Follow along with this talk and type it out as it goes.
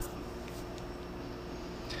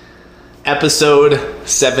Episode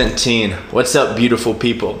 17. What's up, beautiful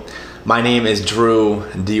people? My name is Drew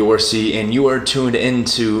Diorsi, and you are tuned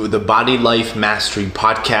into the Body Life Mastery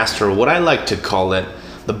Podcast, or what I like to call it,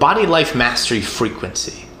 the Body Life Mastery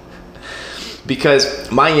Frequency. Because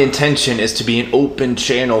my intention is to be an open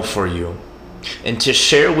channel for you and to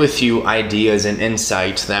share with you ideas and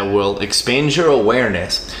insights that will expand your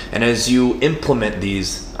awareness. And as you implement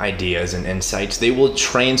these ideas and insights, they will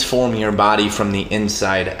transform your body from the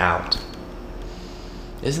inside out.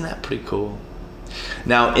 Isn't that pretty cool?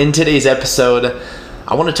 Now, in today's episode,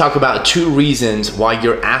 I want to talk about 2 reasons why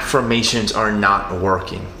your affirmations are not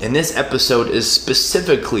working. And this episode is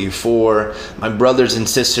specifically for my brothers and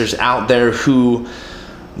sisters out there who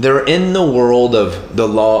they're in the world of the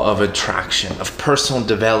law of attraction, of personal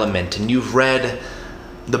development, and you've read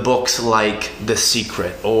the books like The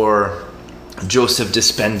Secret or Joseph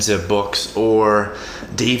Dispenza books or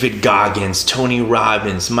David Goggins, Tony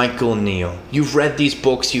Robbins, Michael Neal. You've read these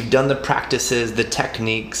books, you've done the practices, the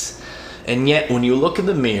techniques, and yet when you look in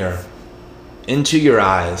the mirror, into your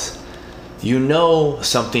eyes, you know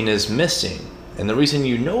something is missing. And the reason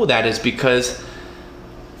you know that is because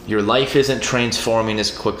your life isn't transforming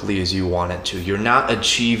as quickly as you want it to. You're not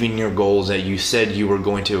achieving your goals that you said you were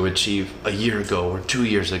going to achieve a year ago or 2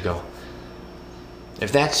 years ago.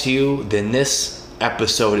 If that's you, then this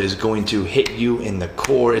episode is going to hit you in the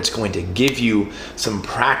core. It's going to give you some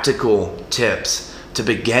practical tips to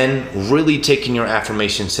begin really taking your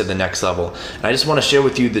affirmations to the next level. And I just want to share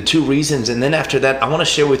with you the 2 reasons. And then after that, I want to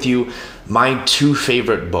share with you my 2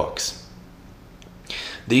 favorite books.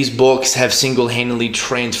 These books have single-handedly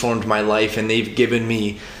transformed my life, and they've given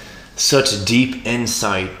me such deep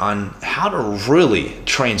insight on how to really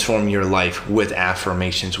transform your life with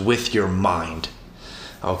affirmations, with your mind.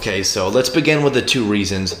 Okay, so let's begin with the 2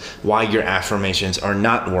 reasons why your affirmations are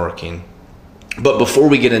not working. But before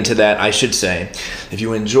we get into that, I should say, if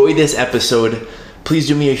you enjoy this episode, please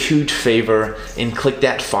do me a huge favor and click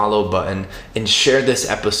that follow button and share this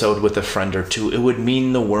episode with a friend or 2. It would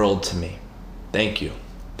mean the world to me. Thank you.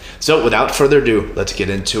 So without further ado, let's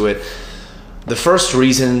get into it. The first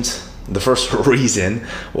reason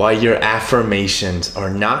why your affirmations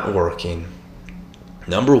are not working,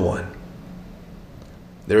 number 1,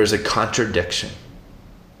 there is a contradiction.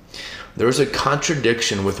 There is a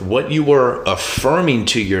contradiction with what you are affirming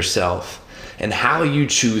to yourself and how you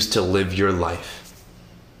choose to live your life.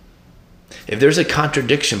 If there's a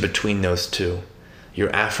contradiction between those 2,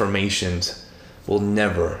 your affirmations will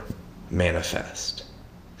never manifest.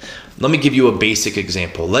 Let me give you a basic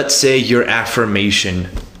example. Let's say your affirmation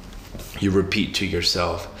you repeat to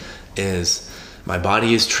yourself is, my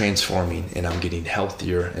body is transforming and I'm getting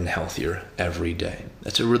healthier and healthier every day.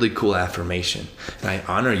 That's a really cool affirmation. And I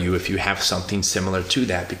honor you if you have something similar to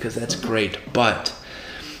that, because that's great. But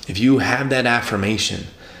if you have that affirmation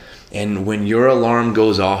and when your alarm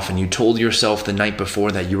goes off and you told yourself the night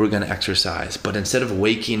before that you were going to exercise, but instead of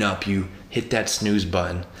waking up, you hit that snooze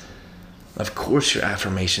button, of course your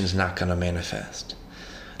affirmation is not going to manifest.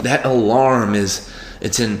 That alarm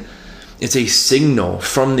it's a signal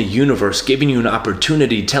from the universe giving you an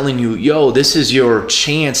opportunity, telling you, yo, this is your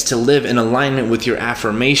chance to live in alignment with your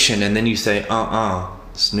affirmation. And then you say,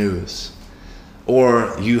 snooze.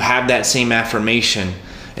 Or you have that same affirmation,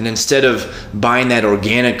 and instead of buying that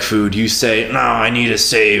organic food, you say, no, I need to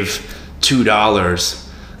save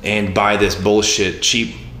 $2 and buy this bullshit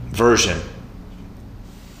cheap version.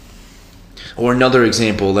 Or another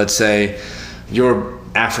example, let's say your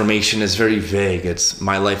affirmation is very vague. It's,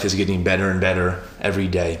 my life is getting better and better every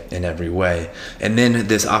day in every way. And then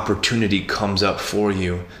this opportunity comes up for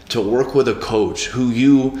you to work with a coach who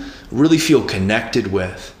you really feel connected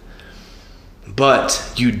with,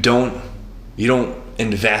 but you don't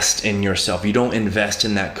invest in yourself. You don't invest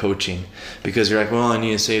in that coaching because you're like, well, I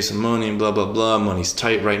need to save some money and blah, blah, blah. Money's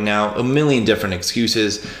tight right now. A million different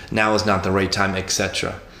excuses. Now is not the right time,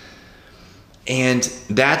 etc. And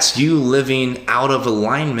that's you living out of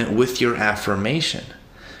alignment with your affirmation.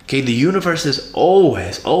 Okay, the universe is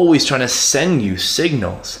always trying to send you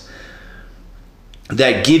signals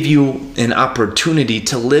that give you an opportunity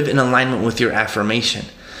to live in alignment with your affirmation.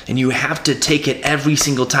 And you have to take it every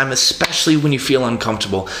single time, especially when you feel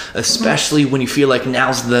uncomfortable, especially when you feel like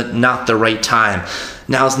now's not the right time.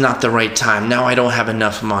 Now's not the right time. Now I don't have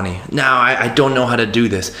enough money. Now I don't know how to do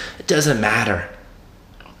this. It doesn't matter.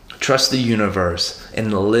 Trust the universe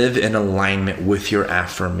and live in alignment with your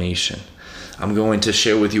affirmation. I'm going to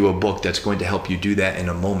share with you a book that's going to help you do that in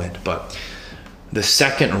a moment. But the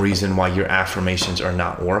second reason why your affirmations are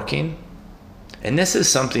not working, and this is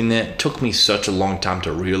something that took me such a long time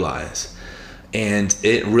to realize, and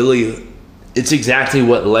it really It's exactly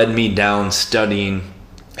what led me down studying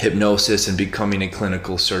hypnosis and becoming a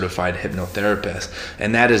clinical certified hypnotherapist.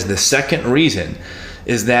 And that is the second reason,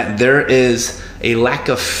 is that there is a lack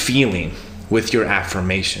of feeling with your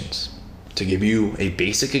affirmations. To give you a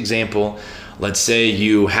basic example, let's say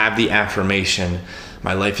you have the affirmation,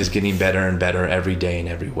 my life is getting better and better every day in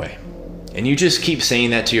every way. And you just keep saying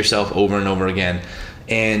that to yourself over and over again.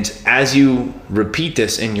 And as you repeat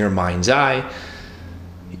this in your mind's eye,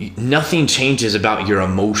 nothing changes about your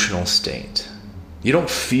emotional state. You don't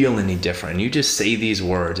feel any different. You just say these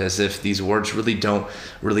words as if these words really don't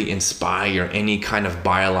inspire any kind of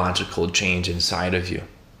biological change inside of you.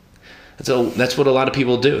 So that's what a lot of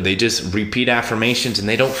people do. They just repeat affirmations and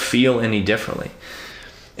they don't feel any differently.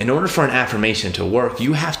 In order for an affirmation to work,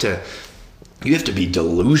 you have to be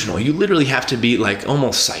delusional. You literally have to be like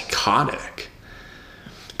almost psychotic.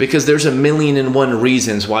 Because there's 1,000,001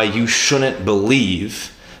 reasons why you shouldn't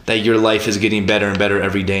believe that your life is getting better and better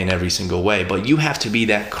every day in every single way. But you have to be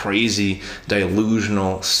that crazy,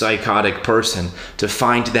 delusional, psychotic person to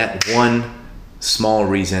find that one small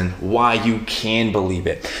reason why you can believe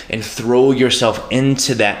it, and throw yourself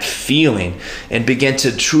into that feeling and begin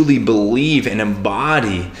to truly believe and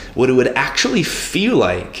embody what it would actually feel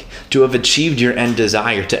like to have achieved your end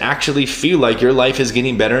desire, to actually feel like your life is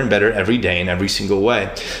getting better and better every day in every single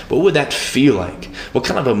way. What would that feel like? What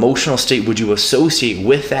kind of emotional state would you associate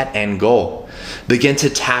with that end goal? Begin to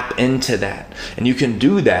tap into that. And you can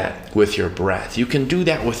do that with your breath. You can do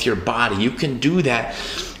that with your body. You can do that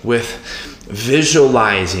with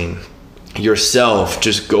visualizing yourself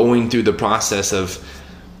just going through the process of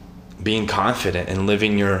being confident and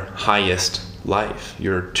living your highest life,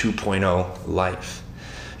 your 2.0 life.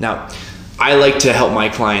 Now, I like to help my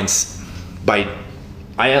clients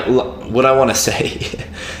what I want to say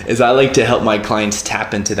is I like to help my clients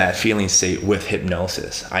tap into that feeling state with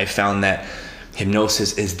hypnosis. I found that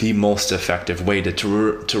hypnosis is the most effective way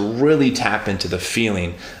to really tap into the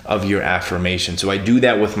feeling of your affirmation. So I do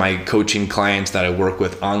that with my coaching clients that I work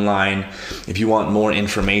with online. If you want more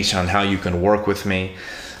information on how you can work with me,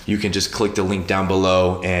 you can just click the link down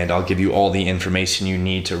below and I'll give you all the information you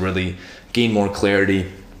need to really gain more clarity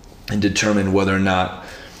and determine whether or not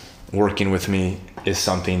working with me is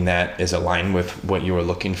something that is aligned with what you are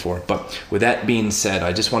looking for. But with that being said,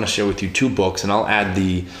 I just want to share with you 2 books, and I'll add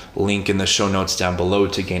the link in the show notes down below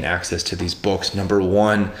to gain access to these books. Number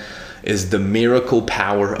 1 is The Miracle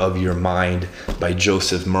Power of Your Mind by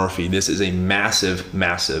Joseph Murphy. This is a massive,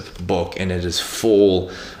 massive book, and it is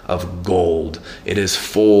full of gold. It is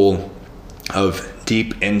full of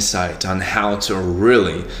deep insight on how to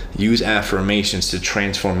really use affirmations to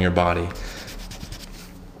transform your body.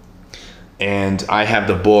 And I have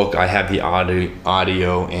the book, I have the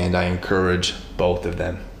audio, and I encourage both of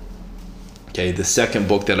them. Okay, the second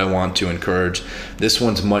book that I want to encourage, this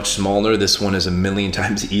one's much smaller. This one is 1,000,000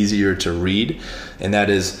 times easier to read. And that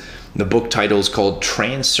is, the book title is called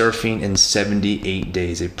Transurfing in 78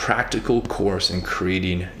 Days, a practical course in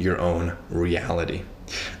creating your own reality.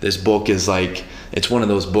 This book is like, it's one of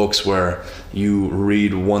those books where you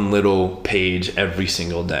read one little page every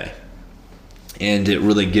single day. And it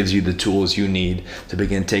really gives you the tools you need to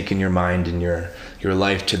begin taking your mind and your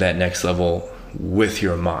life to that next level with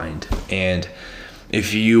your mind. And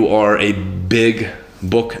if you are a big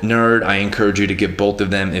book nerd, I encourage you to get both of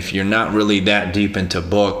them. If you're not really that deep into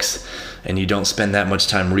books and you don't spend that much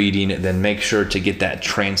time reading, then make sure to get that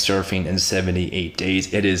Transurfing in 78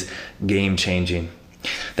 Days. It is game changing.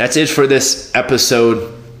 That's it for this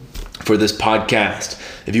episode, for this podcast.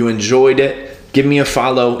 If you enjoyed it, give me a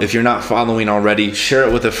follow. If you're not following already, share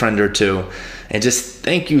it with a friend or two. And just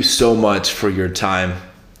thank you so much for your time,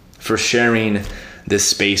 for sharing this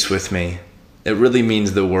space with me. It really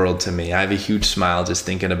means the world to me. I have a huge smile just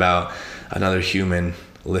thinking about another human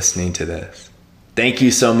listening to this. Thank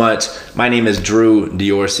you so much. My name is Drew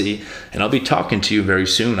Diorsi, and I'll be talking to you very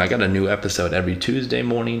soon. I got a new episode every Tuesday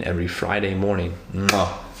morning, every Friday morning.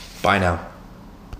 Bye now.